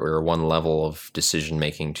layer or one level of decision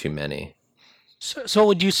making too many. So what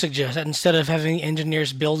would you suggest? That instead of having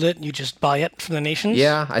engineers build it, you just buy it from the nations?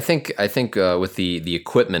 Yeah, I think with the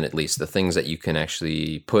equipment, at least the things that you can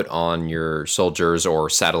actually put on your soldiers or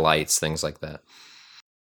satellites, things like that.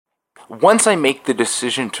 Once I make the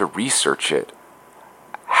decision to research it,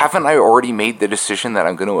 haven't I already made the decision that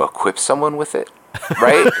I'm going to equip someone with it?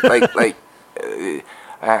 Right?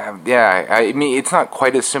 I mean, it's not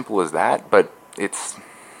quite as simple as that, but it's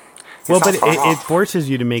but it forces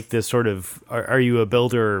you to make this sort of, are you a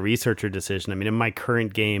builder or a researcher decision? I mean, in my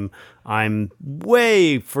current game, I'm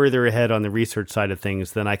way further ahead on the research side of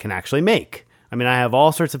things than I can actually make. I mean, I have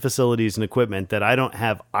all sorts of facilities and equipment that I don't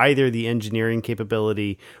have either the engineering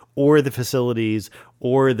capability or the facilities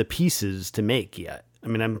or the pieces to make yet. I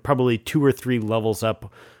mean, I'm probably 2 or 3 levels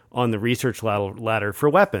up on the research ladder for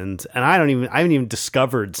weapons, and I haven't even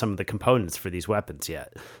discovered some of the components for these weapons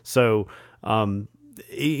yet. So,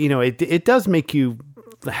 it does make you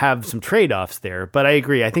have some trade-offs there, but I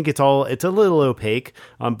agree. I think it's a little opaque,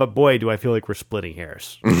 but boy, do I feel like we're splitting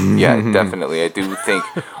hairs. Yeah, definitely. I do think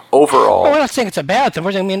overall. Well, we're not saying it's a bad thing.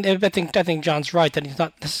 I mean, I think John's right that he's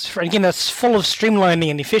not. This is, for a game that's full of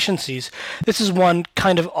streamlining and efficiencies. This is one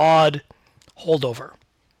kind of odd holdover.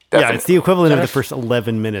 Definitely. Yeah, it's the equivalent of the first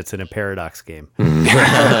 11 minutes in a Paradox game.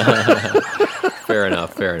 Fair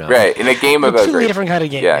enough. Right, in a game about completely different kind of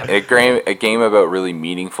game. Yeah, a game about really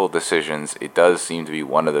meaningful decisions, it does seem to be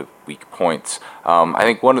one of the weak points. I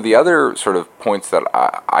think one of the other sort of points that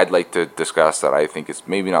I'd like to discuss that I think is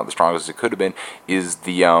maybe not the strongest it could have been is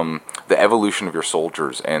the evolution of your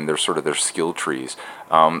soldiers and their skill trees.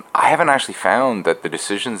 I haven't actually found that the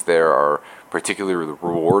decisions there are particularly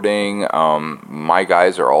rewarding. My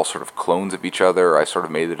guys are all sort of clones of each other. I sort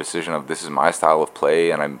of made the decision of this is my style of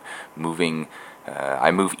play, and I move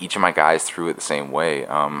each of my guys through it the same way.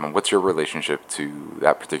 What's your relationship to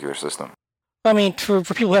that particular system? I mean, for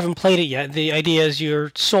people who haven't played it yet, the idea is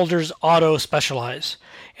your soldiers auto-specialize,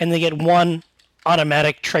 and they get one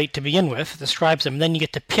automatic trait to begin with, that describes them. Then you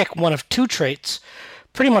get to pick one of two traits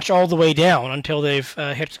pretty much all the way down until they've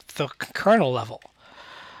hit the colonel level.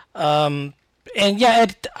 And yeah,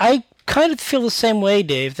 I kind of feel the same way,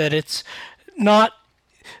 Dave, that it's not...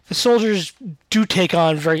 The soldiers do take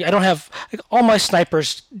on I don't have... all my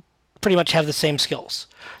snipers pretty much have the same skills.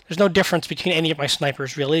 There's no difference between any of my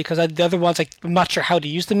snipers, really, because the other ones, I'm not sure how to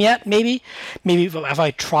use them yet, maybe. Maybe if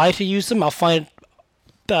I try to use them, I'll find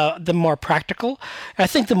them more practical. And I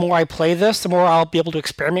think the more I play this, the more I'll be able to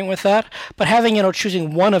experiment with that. But having,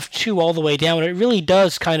 choosing one of two all the way down, it really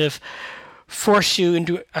does kind of force you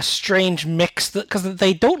into a strange mix, because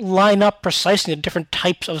they don't line up precisely the different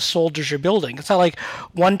types of soldiers you're building. It's not like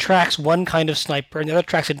one track's one kind of sniper and the other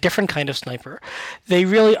track's a different kind of sniper. They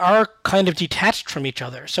really are kind of detached from each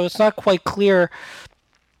other, so it's not quite clear.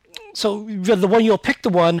 So you'll pick the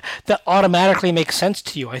one that automatically makes sense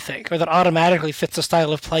to you, I think, or that automatically fits the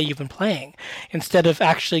style of play you've been playing, instead of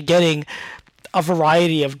actually getting a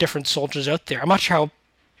variety of different soldiers out there. I'm not sure how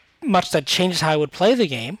much that changes how I would play the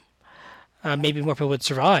game. Maybe more people would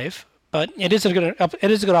survive, but it is a good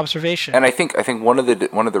observation. And I think one of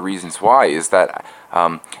the reasons why is that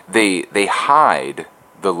they hide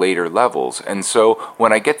the later levels, and so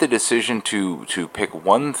when I get the decision to pick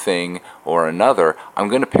one thing or another, I'm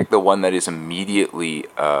going to pick the one that is immediately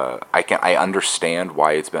I understand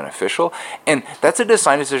why it's beneficial, and that's a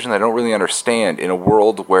design decision that I don't really understand in a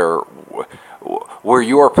world where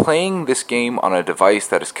you are playing this game on a device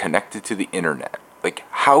that is connected to the internet. Like,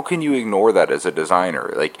 how can you ignore that as a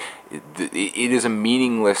designer? Like, it is a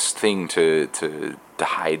meaningless thing to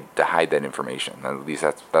hide that information. At least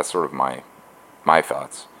that's sort of my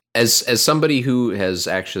thoughts. As somebody who has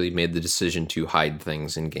actually made the decision to hide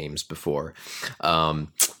things in games before, I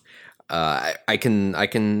can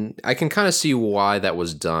kind of see why that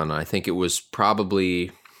was done. I think it was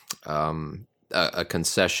probably a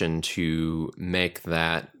concession to make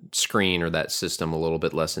that screen or that system a little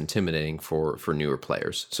bit less intimidating for newer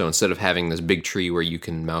players. So instead of having this big tree where you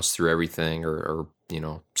can mouse through everything or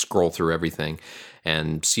scroll through everything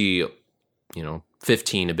and see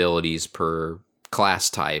 15 abilities per class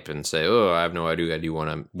type and say, oh, I have no idea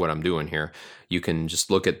what I'm doing here, you can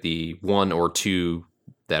just look at the one or two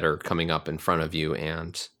that are coming up in front of you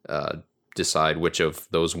and decide which of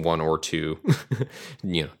those one or two,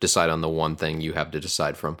 decide on the one thing you have to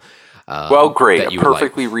decide from. Well, great. A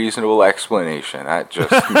perfectly reasonable explanation. That just...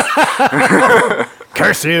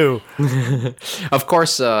 Curse you! Of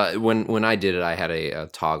course, when I did it, I had a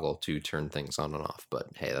toggle to turn things on and off, but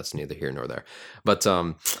hey, that's neither here nor there. But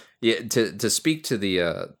yeah, to speak to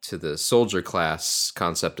the soldier class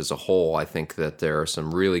concept as a whole, I think that there are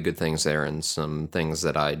some really good things there and some things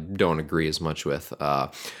that I don't agree as much with.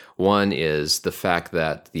 One is the fact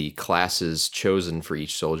that the classes chosen for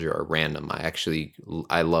each soldier are random.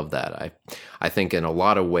 I love that. I think in a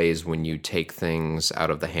lot of ways when you take things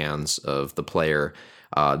out of the hands of the player,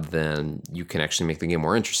 then you can actually make the game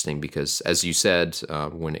more interesting because, as you said,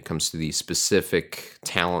 when it comes to the specific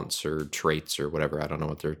talents or traits or whatever, I don't know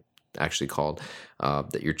what they're actually called,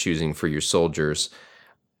 that you're choosing for your soldiers,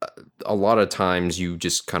 a lot of times you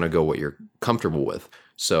just kind of go what you're comfortable with.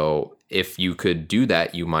 So if you could do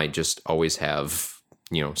that, you might just always have,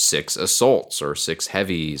 6 assaults or 6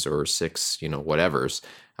 heavies or 6, whatevers.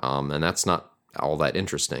 And that's not all that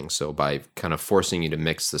interesting. So by kind of forcing you to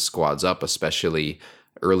mix the squads up, especially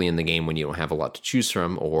early in the game when you don't have a lot to choose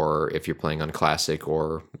from, or if you're playing on classic,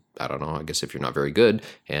 or I don't know, I guess if you're not very good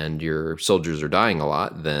and your soldiers are dying a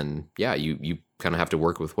lot, then yeah, you kind of have to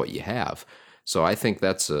work with what you have. So I think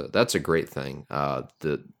that's a great thing.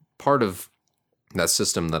 The part of that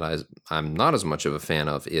system that I'm not as much of a fan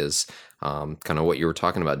of is kind of what you were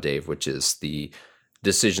talking about, Dave, which is the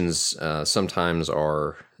decisions sometimes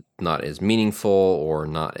are not as meaningful or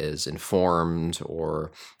not as informed,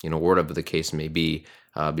 or whatever the case may be,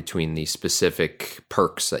 between the specific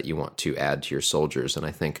perks that you want to add to your soldiers. And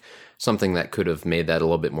I think something that could have made that a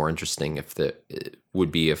little bit more interesting if the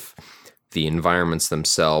environments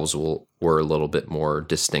themselves were a little bit more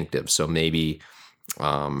distinctive. So maybe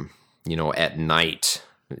at night,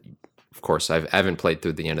 of course, I haven't played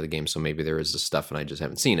through the end of the game, so maybe there is this stuff and I just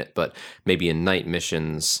haven't seen it. But maybe in night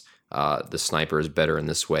missions, the sniper is better in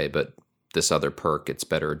this way, but this other perk, it's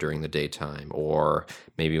better during the daytime. Or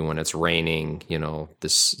maybe when it's raining,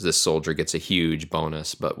 this soldier gets a huge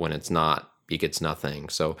bonus, but when it's not, he gets nothing.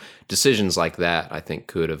 So decisions like that, I think,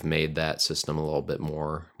 could have made that system a little bit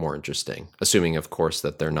more interesting. Assuming, of course,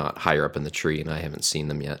 that they're not higher up in the tree, and I haven't seen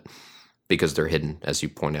them yet because they're hidden, as you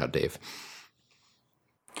point out, Dave.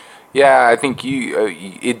 Yeah, I think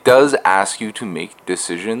it does ask you to make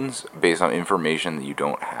decisions based on information that you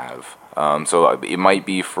don't have. So it might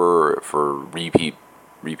be for repeat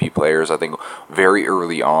players. I think very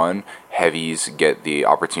early on, heavies get the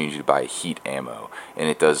opportunity to buy heat ammo, and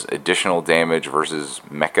it does additional damage versus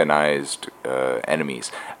mechanized enemies.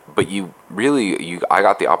 But I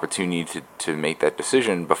got the opportunity to make that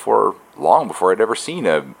decision long before I'd ever seen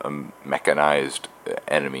a mechanized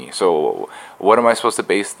enemy. So what am I supposed to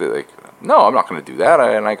base no, I'm not going to do that.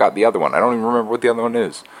 And I got the other one. I don't even remember what the other one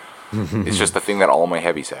is. It's just the thing that all my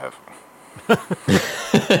heavies have.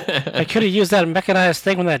 I could have used that mechanized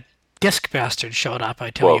thing when that disc bastard showed up,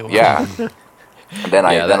 I tell you. Yeah. Then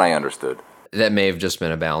I understood. That may have just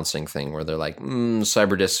been a balancing thing where they're like,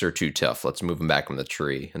 cyber discs are too tough. Let's move them back from the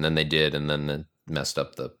tree. And then they did, and then they messed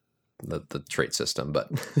up the trait system.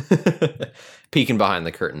 But peeking behind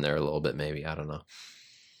the curtain there a little bit, maybe. I don't know.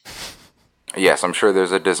 Yes, I'm sure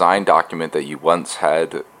there's a design document that you once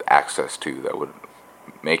had access to that would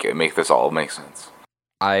make this all make sense.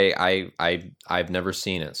 I've never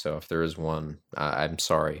seen it, so if there is one, I'm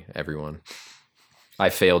sorry, everyone. I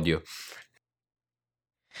failed you.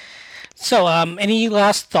 So, any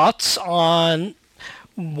last thoughts on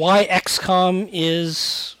why XCOM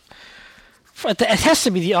is... It has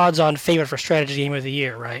to be the odds-on favorite for strategy game of the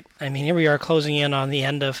year, right? I mean, here we are closing in on the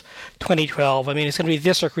end of 2012. I mean, it's going to be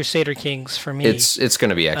this or Crusader Kings for me. It's going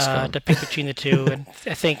to be XCOM. To pick between the two. And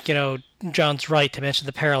I think, John's right to mention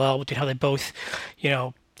the parallel between how they both,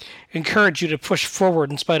 encourage you to push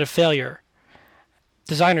forward in spite of failure.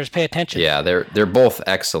 Designers, pay attention. Yeah, they're both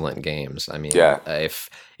excellent games. I mean, yeah.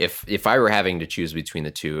 If I were having to choose between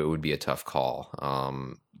the two, it would be a tough call.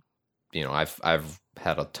 I've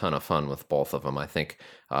had a ton of fun with both of them. I think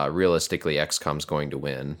realistically, XCOM's going to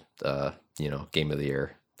win game of the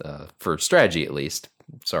year for strategy at least.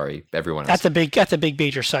 Sorry, everyone else. At the big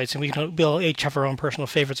major sites, and we'll each have our own personal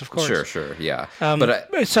favorites, of course. Sure, yeah.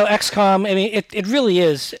 So XCOM, I mean, it really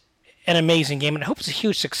is an amazing game, and I hope it's a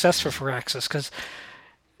huge success for Firaxis, because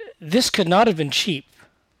this could not have been cheap.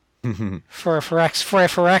 For a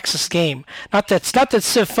Firaxis game. Not that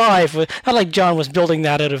Civ 5, not like John was building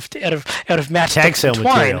that out of match tag sale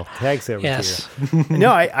material. Yes.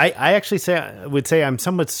 No, I actually would say I'm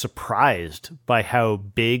somewhat surprised by how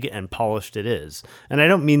big and polished it is, and I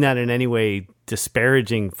don't mean that in any way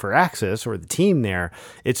disparaging Firaxis or the team there.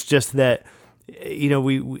 It's just that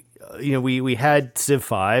we had Civ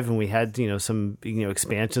 5 and we had some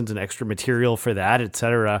expansions and extra material for that,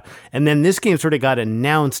 etc. And then this game sort of got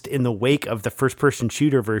announced in the wake of the first-person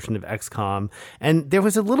shooter version of XCOM, and there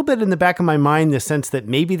was a little bit in the back of my mind the sense that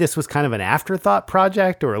maybe this was kind of an afterthought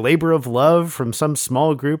project or a labor of love from some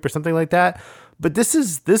small group or something like that. But this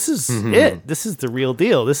is it. This is the real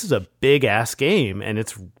deal. This is a big ass game, and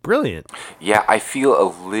it's brilliant. Yeah, I feel a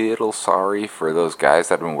little sorry for those guys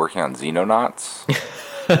that have been working on Xenonauts.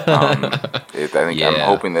 I'm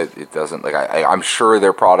hoping that it doesn't. I'm sure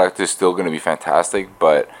their product is still going to be fantastic,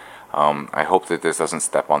 but I hope that this doesn't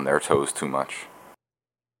step on their toes too much.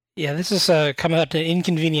 Yeah, this is coming at an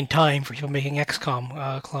inconvenient time for people making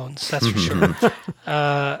XCOM clones. That's for sure.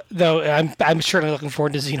 Though I'm certainly looking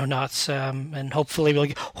forward to Xenonauts, and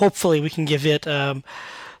hopefully we can give it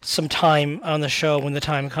some time on the show when the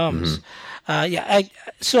time comes.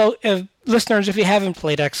 So listeners, if you haven't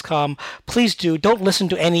played XCOM, please do. Don't listen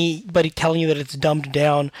to anybody telling you that it's dumbed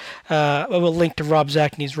down. I will link to Rob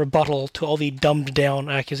Zacny's rebuttal to all the dumbed down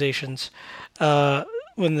accusations.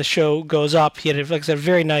 when the show goes up. He had, like I said, a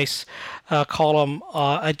very nice column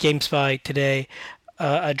at GameSpy today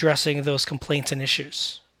addressing those complaints and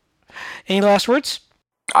issues. Any last words?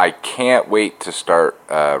 I can't wait to start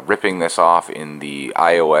ripping this off in the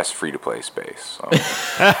iOS free-to-play space. So.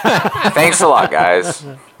 Thanks a lot, guys.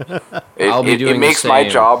 It makes my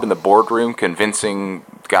job in the boardroom convincing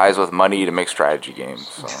guys with money to make strategy games.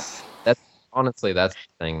 So. That's the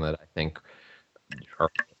thing that I think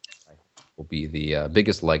will be the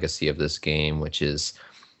biggest legacy of this game, which is,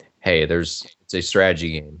 hey, it's a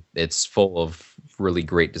strategy game. It's full of really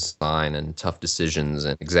great design and tough decisions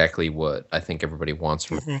and exactly what I think everybody wants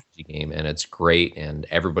from a strategy game. And it's great, and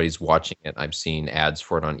everybody's watching it. I've seen ads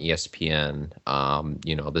for it on ESPN.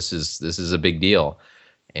 This is a big deal,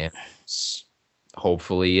 and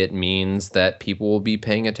hopefully it means that people will be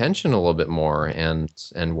paying attention a little bit more and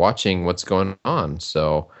watching what's going on.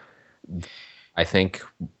 So I think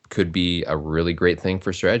could be a really great thing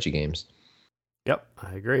for strategy games. Yep,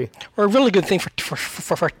 I agree. Or a really good thing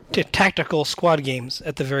for tactical squad games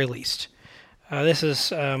at the very least. This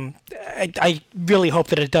is I really hope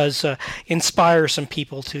that it does inspire some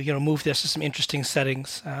people to move this to some interesting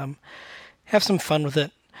settings. Have some fun with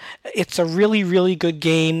it. It's a really, really good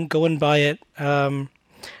game. Go and buy it,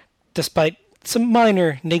 despite some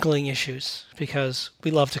minor niggling issues, because we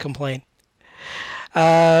love to complain.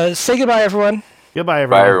 Say goodbye, everyone. Goodbye,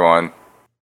 everyone. Bye, everyone.